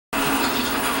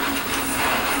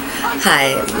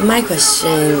Hi, my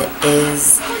question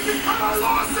is,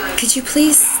 could you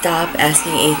please stop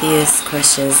asking atheist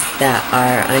questions that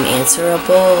are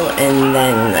unanswerable and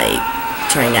then,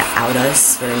 trying to out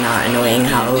us for not knowing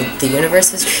how the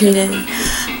universe was created?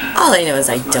 All I know is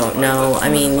I don't know. I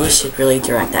mean, you should really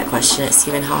direct that question at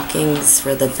Stephen Hawking's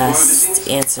for the best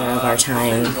answer of our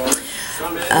time.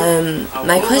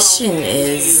 My question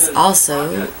is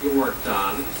also,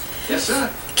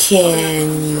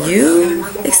 can you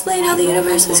explain how the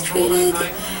universe was created?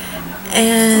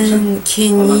 And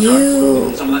can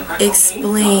you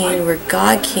explain where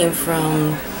God came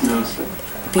from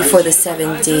before the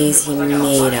 7 days He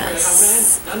made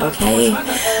us? Okay?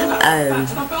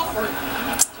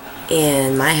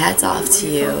 And my hat's off to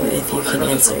you if you can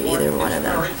answer either one of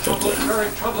them. Thank you.